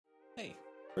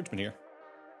Richmond here.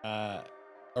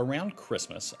 Around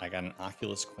Christmas, I got an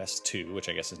Oculus Quest 2, which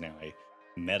I guess is now a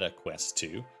Meta Quest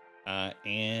 2,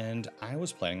 and I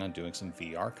was planning on doing some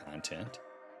VR content,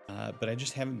 but I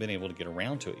just haven't been able to get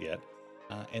around to it yet.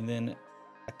 And then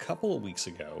a couple of weeks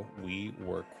ago, we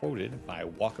were quoted by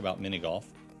Walkabout Mini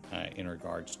Golf in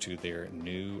regards to their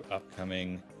new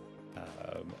upcoming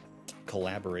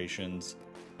collaborations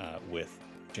with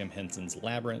Jim Henson's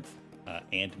Labyrinth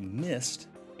and Myst,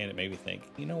 and it made me think,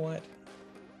 you know what?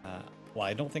 Well,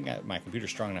 I don't think my computer's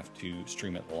strong enough to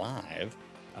stream it live.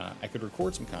 I could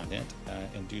record some content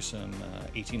and do some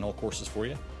 18-hole courses for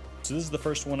you. So this is the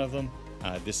first one of them.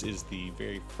 This is the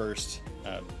very first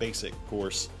basic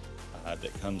course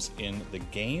that comes in the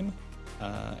game.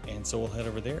 And so we'll head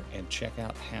over there and check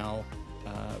out how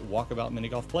Walkabout Mini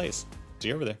Golf plays. See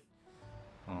you over there.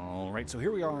 All right, so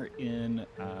here we are in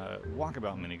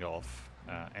Walkabout Mini Golf.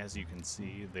 As you can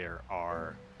see, there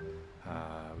are,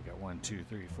 we got 1, 2,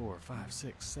 3, 4, 5,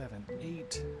 6, 7,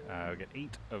 8. We got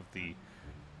 8 of the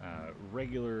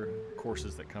regular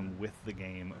courses that come with the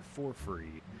game for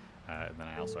free. And then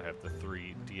I also have the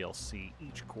 3 DLC.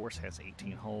 Each course has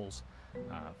 18 holes,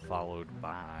 followed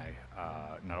by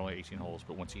not only 18 holes,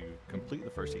 but once you complete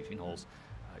the first 18 holes,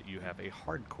 you have a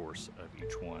hard course of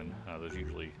each one. Those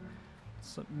usually,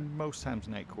 most times,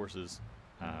 night courses.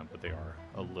 But they are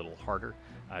a little harder.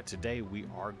 Today we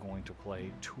are going to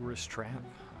play Tourist Trap.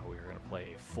 We are going to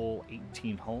play a full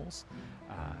 18 holes.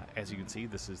 As you can see,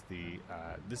 this is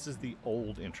the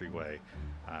old entryway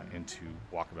into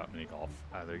Walkabout Mini Golf.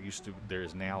 There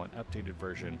is now an updated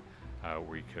version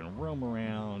where you can roam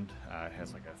around. It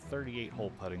has like a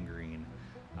 38-hole putting green,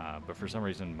 but for some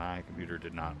reason my computer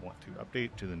did not want to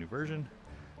update to the new version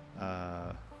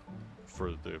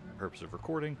for the purpose of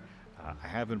recording. I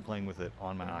have been playing with it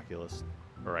on my Oculus,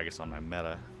 or I guess on my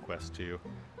Meta Quest 2.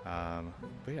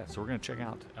 But yeah, so we're going to check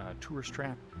out Tourist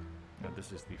Trap.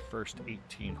 This is the first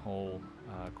 18-hole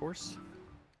course.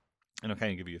 And I'll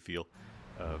kind of give you a feel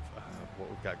of what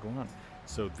we've got going on.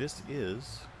 So this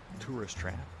is Tourist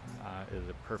Trap. It is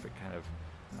a perfect kind of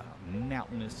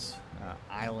mountainous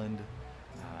island.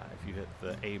 If you hit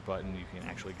the A button, you can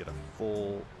actually get a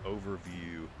full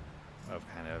overview of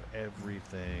kind of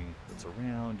everything that's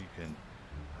around. You can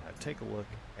take a look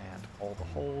at all the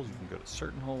holes. You can go to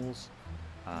certain holes,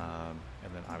 and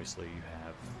then obviously you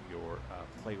have your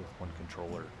play with one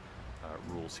controller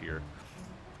rules here.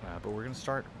 But we're going to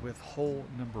start with hole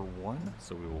number 1,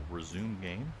 so we will resume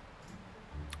game.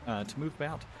 To move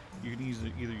about, you can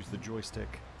either use the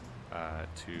joystick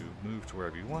to move to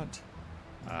wherever you want,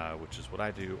 which is what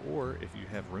I do, or if you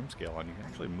have room scale on, you can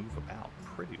actually move about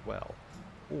pretty well.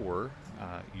 Or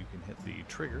you can hit the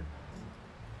trigger, and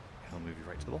it'll move you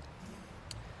right to the ball.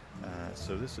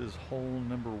 So this is hole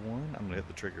number 1. I'm going to hit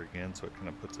the trigger again, so it kind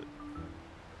of puts it.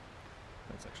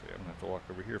 That's actually, I'm going to have to walk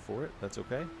over here for it. That's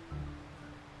okay.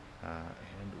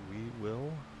 And we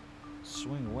will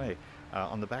swing away.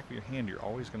 On the back of your hand, you're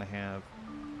always going to have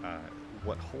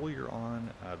what hole you're on,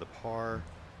 the par,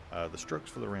 the strokes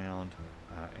for the round,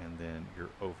 and then your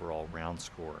overall round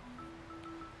score.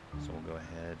 So we'll go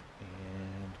ahead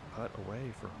and putt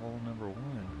away for hole number 1.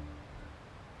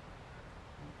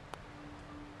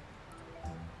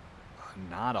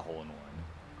 Not a hole in 1.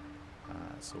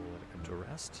 So we'll let it come to a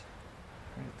rest.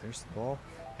 All right, there's the ball.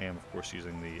 And of course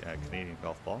using the Canadian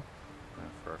golf ball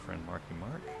for our friend Marky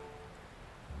Mark.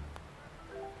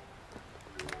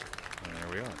 And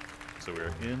there we are. So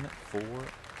we're in for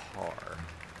par.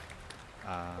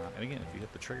 And again, if you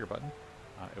hit the trigger button,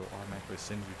 it will automatically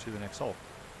send you to the next hole.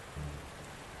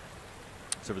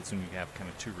 So pretty soon you have kind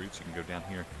of 2 routes. You can go down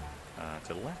here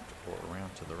to the left or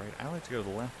around to the right. I like to go to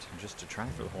the left just to try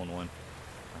for the hole in 1,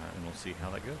 and we'll see how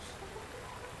that goes.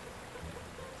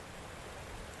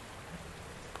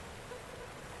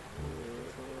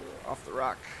 Off the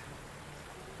rock.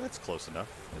 That's close enough.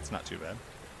 It's not too bad.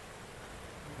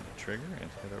 Trigger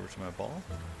and head over to my ball.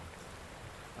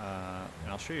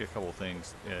 And I'll show you a couple of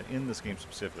things in this game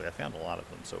specifically. I found a lot of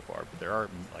them so far, but there are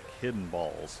like hidden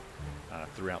balls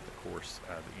throughout the course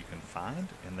that you can find,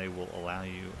 and they will allow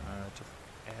you to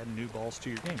add new balls to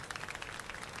your game.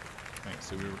 All right,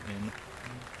 so we were in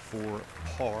for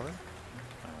par,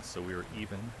 so we were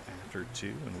even after 2,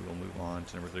 and we will move on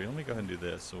to number 3. Let me go ahead and do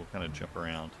this, so we'll kind of jump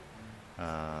around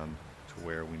to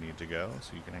where we need to go,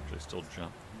 so you can actually still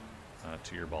jump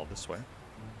to your ball this way.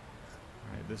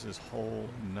 Alright, this is hole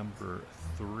number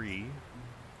 3.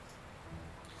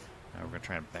 Now we're going to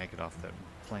try and bank it off that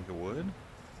plank of wood.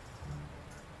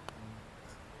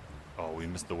 Oh, we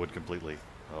missed the wood completely.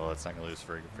 Oh, that's not going to lose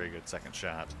a very good second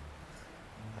shot.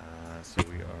 So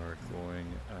we are going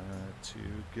to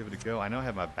give it a go. I know I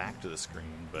have my back to the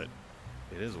screen, but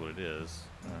it is what it is.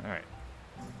 All right.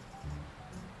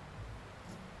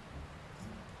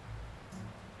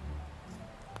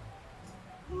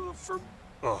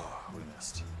 Oh, we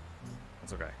missed.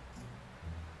 That's okay.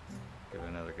 Give it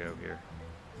another go here.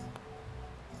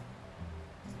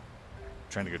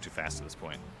 Trying to go too fast at this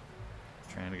point.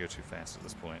 Trying to go too fast at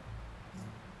this point.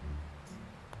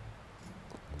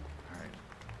 Alright.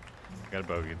 Got a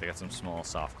bogey. They got some small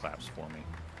soft claps for me.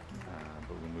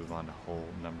 But we'll move on to hole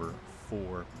number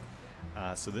 4.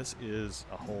 So this is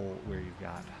a hole where you've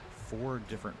got 4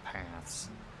 different paths.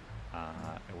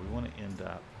 And we want to end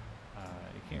up...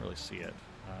 you can't really see it.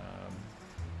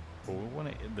 But we want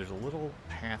to... There's a little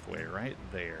pathway right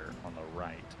there on the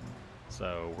right.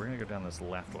 So we're going to go down this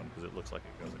left one because it looks like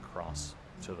it goes across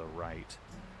to the right.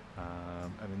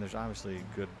 I mean, there's obviously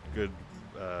good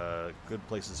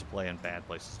places to play and bad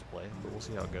places to play, but we'll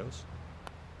see how it goes.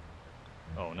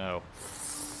 Oh no.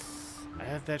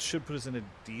 That should put us in a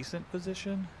decent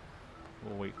position.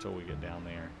 We'll wait till we get down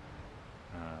there.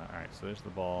 Alright, so there's the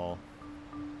ball.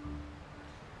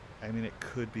 I mean, it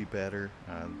could be better.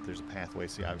 There's a pathway.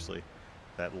 See, obviously,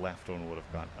 that left one would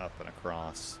have gone up and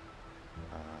across.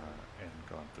 And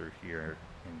gone through here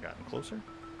and gotten closer,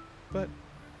 but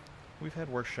we've had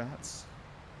worse shots.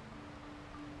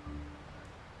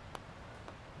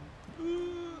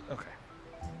 Okay,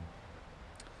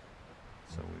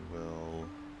 so we will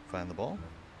find the ball,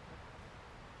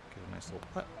 get a nice little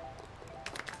putt.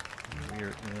 We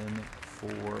are in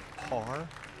for par,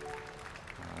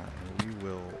 and we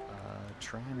will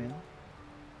try now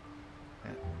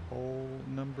at hole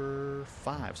number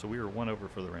 5. So we are 1 over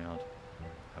for the round.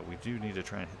 We do need to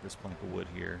try and hit this plank of wood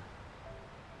here.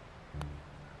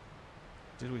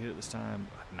 Did we hit it this time?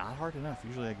 Not hard enough.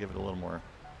 Usually I give it a little more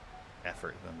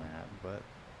effort than that, but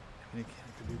I mean,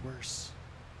 it could be worse.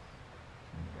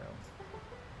 Here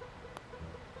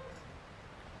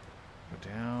we go. Go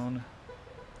down.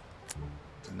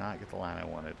 Did not get the line I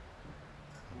wanted.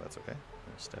 Oh, that's okay.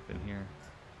 We'll step in here.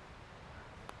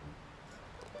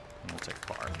 And we'll take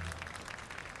par.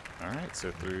 Alright, so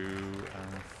through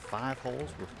 5 holes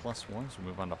with +1, so we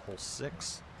move on to hole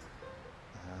 6.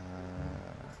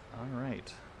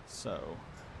 Alright, so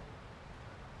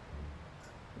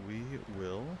we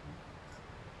will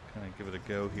kind of give it a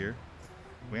go here.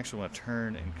 We actually want to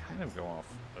turn and kind of go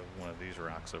off of one of these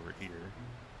rocks over here.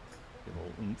 Give a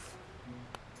little oomph.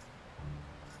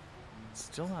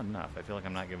 Still not enough. I feel like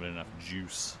I'm not giving it enough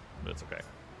juice, but it's okay.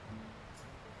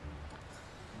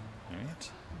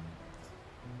 Alright.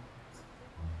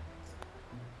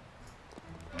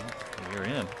 We're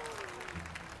in.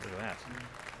 Look at that.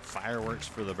 Fireworks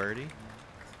for the birdie.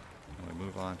 And we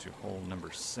move on to hole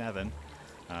number 7.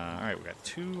 Alright, we've got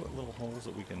 2 little holes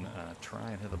that we can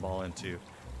try and hit the ball into.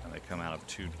 And they come out of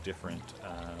 2 different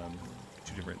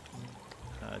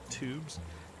tubes.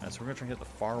 So we're going to try and hit the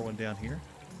far one down here.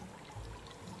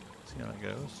 See how that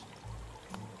goes.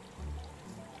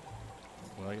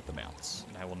 Will I get the bounce?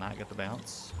 I will not get the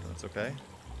bounce. That's okay.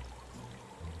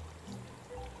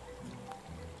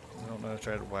 I don't know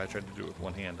why I tried to do it with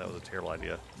one hand. That was a terrible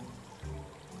idea.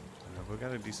 We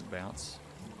got a decent bounce.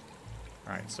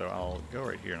 Alright, so I'll go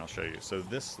right here and I'll show you. So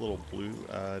this little blue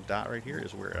dot right here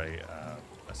is where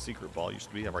a secret ball used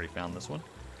to be. I've already found this one.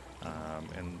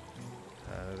 And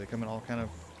they come in all kind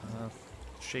of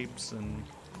shapes and...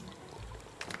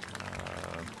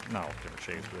 not all different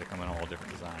shapes, but they come in all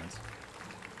different designs.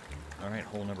 Alright,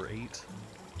 hole number 8.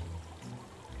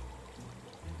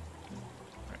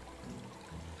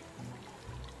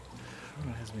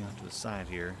 It has me off to the side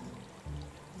here.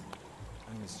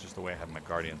 I think it's just the way I have my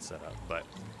Guardian set up, but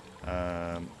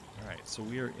alright, so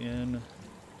we are in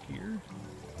here.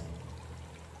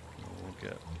 We'll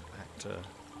get back to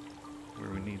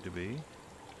where we need to be.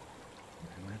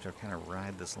 I'm gonna have to kind of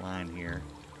ride this line here.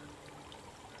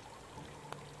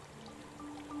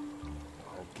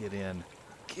 Oh, get in.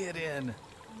 Get in!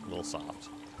 A little soft.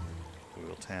 We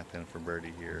will tap in for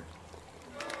birdie here.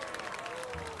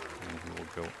 And we will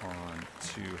go on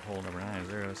to hole number 9. Is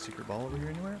there a secret ball over here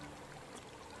anywhere?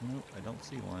 Nope, I don't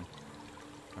see one.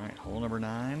 Alright, hole number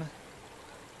 9.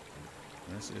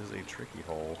 This is a tricky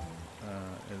hole,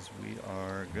 as we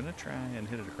are going to try and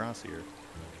hit it across here.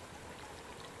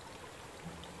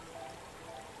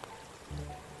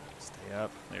 Stay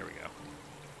up. There we go.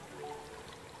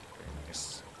 Very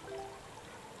nice.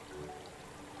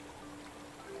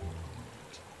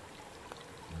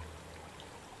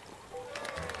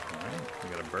 Alright, we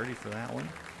got a birdie for that one.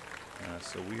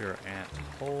 So we are at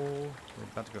we're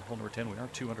about to go hole number 10. We are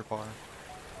 2 under par.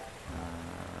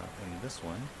 And this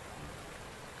one,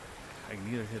 I can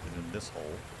either hit it in this hole,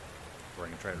 or I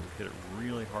can try to hit it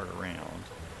really hard around.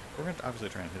 We're going to obviously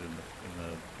try and hit it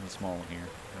in the small one here,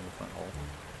 in the front hole.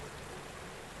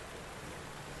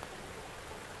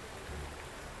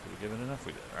 Did we give it enough?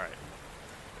 We did. Alright.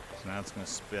 So now it's going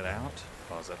to spit out.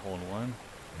 Pause that hole in one.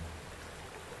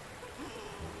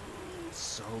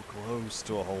 So close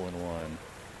to a hole in one.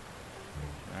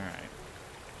 Alright.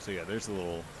 So yeah, there's the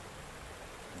little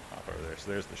hop over there.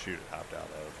 So there's the chute it hopped out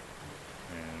of.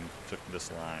 And took this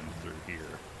line through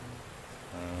here.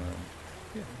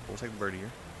 Yeah, we'll take the birdie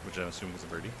here, which I'm assuming is a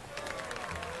birdie.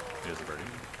 It is a birdie,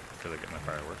 because I get my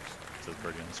fireworks. It says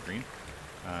birdie on the screen.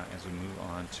 As we move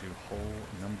on to hole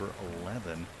number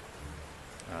 11,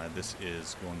 this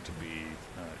is going to be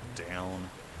down.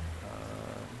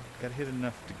 Got to hit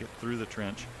enough to get through the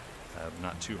trench,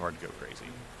 not too hard to go crazy.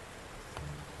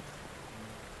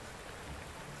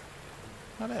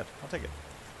 Not bad. I'll take it.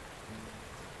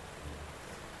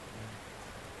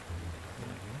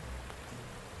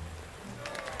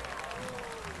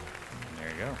 And there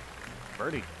you go.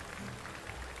 Birdie.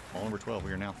 Hole number 12.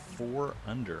 We are now 4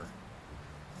 under.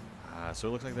 So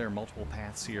it looks like there are multiple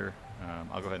paths here.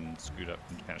 I'll go ahead and scoot up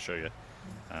and kind of show you.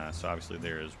 So obviously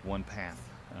there is one path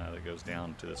that goes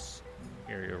down to this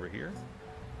area over here.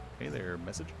 Hey there,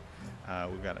 message.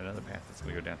 We've got another path that's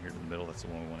going to go down here to the middle. That's the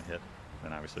one we want to hit.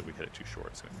 Then obviously if we hit it too short,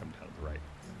 it's going to come down to the right.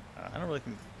 I don't really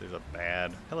think there's a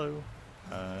bad... Hello.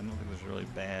 I don't think there's a really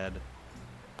bad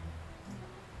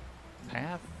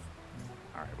path.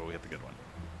 Alright, but we hit the good one.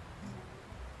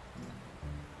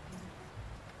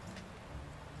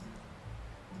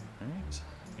 Alright,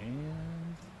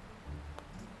 and...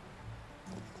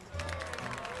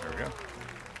 there we go.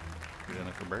 Good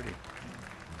enough for birdie.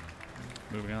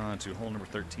 Moving on to hole number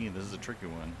 13. This is a tricky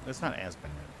one. It's not as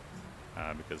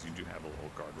bad, because you do have a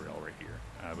little guardrail right here.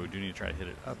 But we do need to try to hit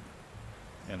it up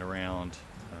and around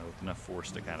with enough force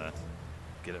to kind of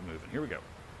get it moving. Here we go.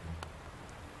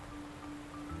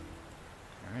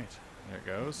 Alright, there it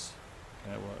goes.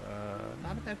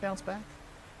 Not a bad bounce back.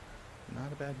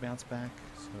 Not a bad bounce back,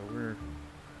 so we're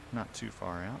not too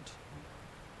far out.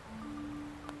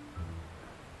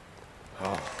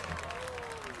 Oh,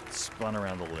 spun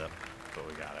around the lip, but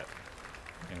we got it.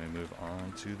 And we move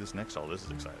on to this next hole. This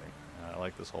is exciting. I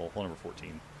like this hole. Hole number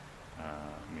 14. I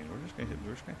mean, we're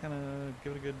just gonna kind of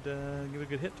give it a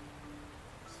good hit.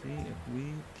 See if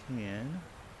we can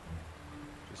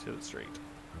just hit it straight.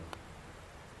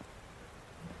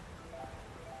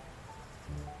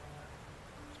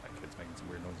 My kid's making some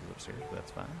weird noises upstairs, but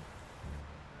that's fine.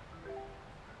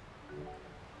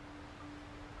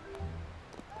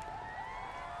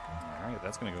 Alright,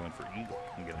 that's going to go in for eagle.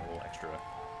 And get a little extra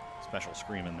special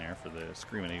scream in there for the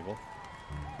screaming eagle.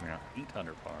 We're now 8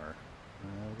 under par.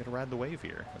 We're going to ride the wave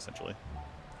here, essentially.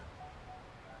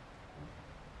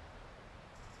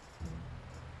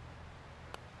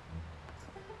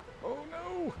 Oh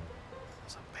no!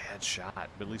 That's a bad shot,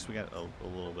 but at least we got a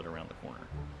little bit around the corner.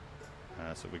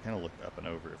 So if we kind of look up and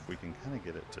over, if we can kind of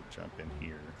get it to jump in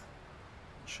here,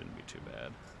 it shouldn't be too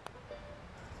bad.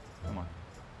 Come on.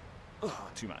 Ugh,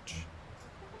 too much.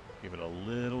 Give it a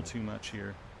little too much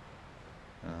here.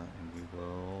 And we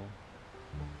will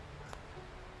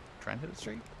try and hit it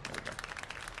straight. There we go.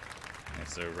 And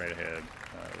so right ahead,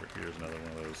 over here is another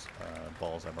one of those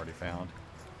balls I've already found.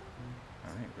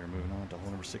 Alright, we're moving on to hole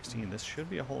number 16. This should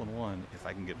be a hole in one if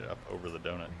I can get it up over the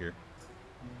donut here.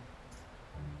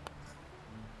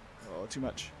 Oh, too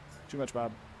much. Too much,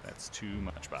 Bob. That's too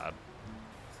much, Bob.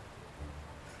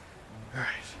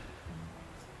 Alright.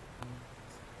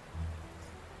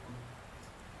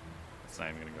 It's not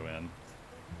even going to go in.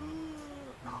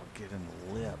 I'll get in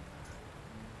the lip.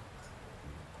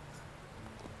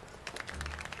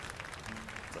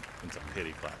 It's a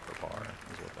pity clap for par,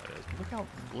 is what that is. But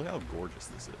look how gorgeous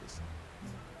this is.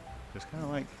 Just kind of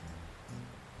like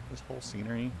this whole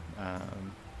scenery.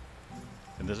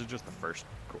 And this is just the first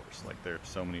course. Like, there are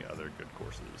so many other good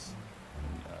courses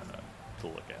to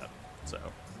look at. So,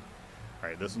 all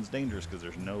right, this one's dangerous because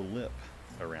there's no lip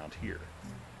around here.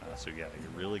 So yeah, you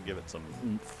really give it some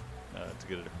oomph to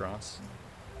get it across.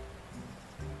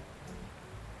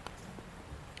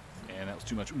 And that was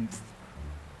too much oomph.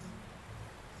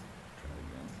 Try it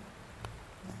again.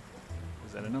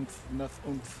 Is that enough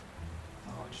oomph?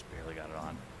 Oh, I just barely got it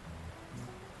on.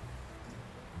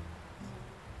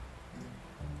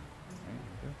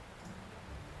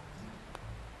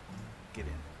 Get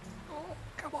in. Oh,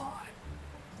 come on.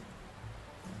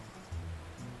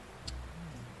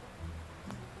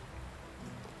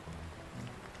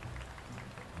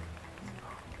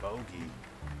 Bogey.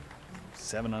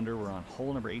 7 under. We're on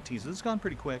hole number 18. So this has gone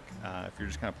pretty quick. If you're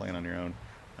just kind of playing on your own,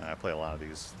 I play a lot of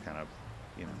these kind of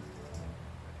you know,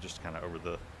 just kind of over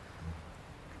the,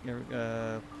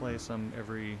 play some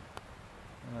every,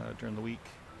 during the week.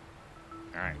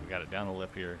 All right, we got it down the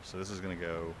lip here. So this is going to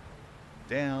go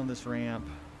down this ramp.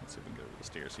 Let's see if we can go to the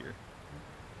stairs here.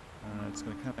 It's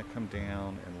going to kind of come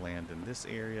down and land in this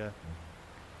area.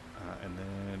 And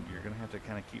then you're going to have to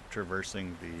kind of keep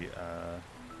traversing the,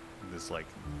 this like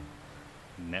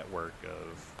network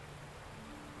of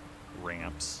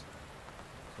ramps.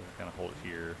 So we'll kind of hold it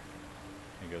here.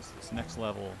 And it goes to this next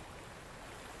level.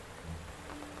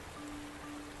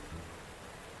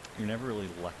 You're never really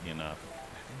lucky enough.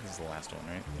 I think this is the last one,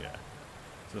 right? Yeah.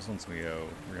 So this one's gonna go,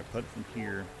 we're gonna put it from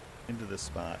here into this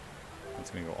spot. It's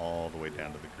gonna go all the way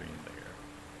down to the green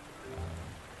there.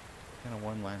 Kind of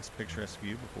one last picturesque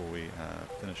view before we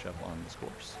finish up on this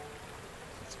course.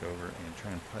 Let's go over and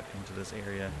try and putt into this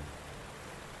area.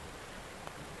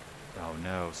 Oh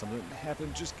no, something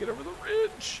happened. Just get over the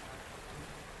ridge.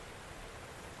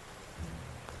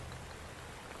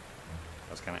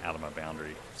 I was kind of out of my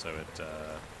boundary, so it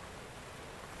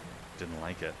didn't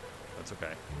like it. That's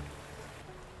okay.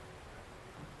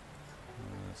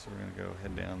 So we're going to go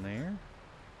head down there.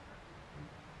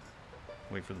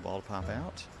 Wait for the ball to pop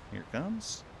out. Here it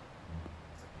comes.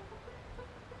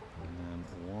 And then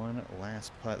one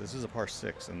last putt. This is a par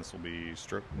 6, and this will be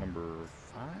stroke number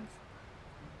 5.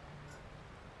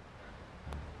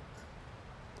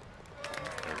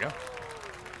 There we go.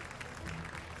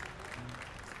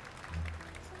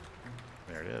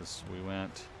 There it is. We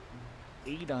went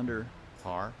 8 under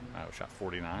par. I shot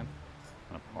 49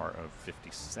 on a par of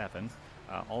 57.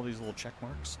 All these little check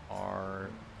marks are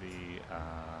the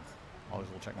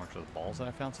balls that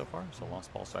I found so far. So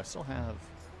lost balls. So I still have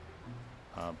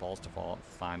balls to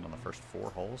find on the first 4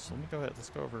 holes. So let me go ahead. Let's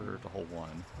go over to hole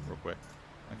 1 real quick.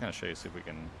 I'll kind of show you, see if we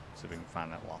can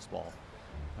find that lost ball.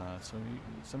 So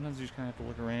sometimes you just kind of have to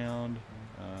look around.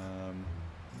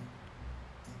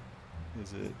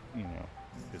 Is it, you know,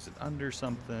 is it under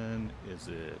something? Is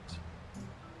it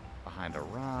behind a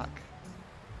rock?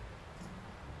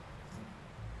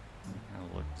 Kind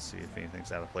of look to see if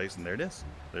anything's out of place, and there it is.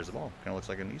 There's the ball. Kind of looks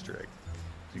like an Easter egg.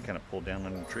 So you kind of pull down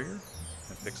on the trigger, and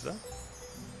it picks it up.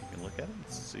 You can look at it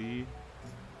and see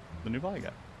the new ball you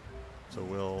got. So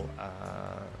we'll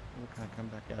kind of come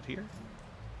back out here.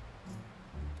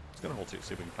 Let's go to hole 2,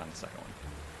 see if we can find the second one.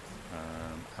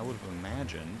 I would have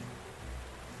imagined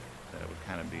that it would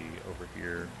kind of be over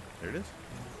here. There it is.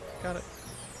 Got it.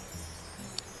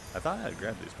 I thought I had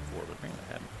grabbed these before, but man,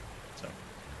 I hadn't. So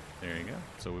there you go.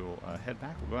 So we will head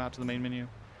back. We'll go out to the main menu,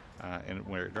 and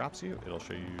where it drops you, it'll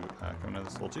show you coming out of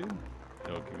this little tube.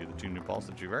 It'll give you the 2 new balls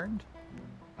that you've earned.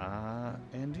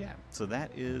 And yeah, so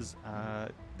that is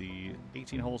the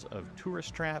 18 holes of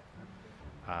Tourist Trap.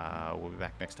 We'll be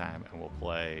back next time, and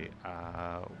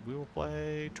we will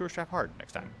play Tourist Trap Hard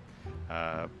next time.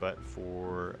 But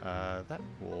for that,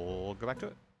 we'll go back to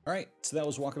it. All right, so that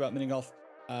was Walkabout Mini Golf.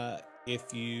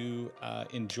 If you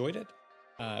enjoyed it,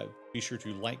 be sure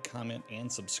to like, comment,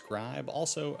 and subscribe.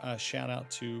 Also, shout out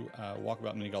to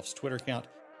Walkabout Mini Golf's Twitter account,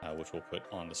 which we'll put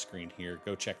on the screen here.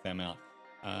 Go check them out.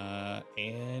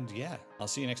 And yeah, I'll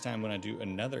see you next time when I do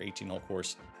another 18-hole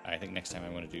course. I think next time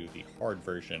I'm going to do the hard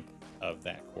version of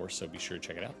that course, so be sure to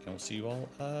check it out, and we'll see you all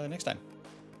next time.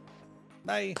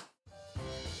 Bye!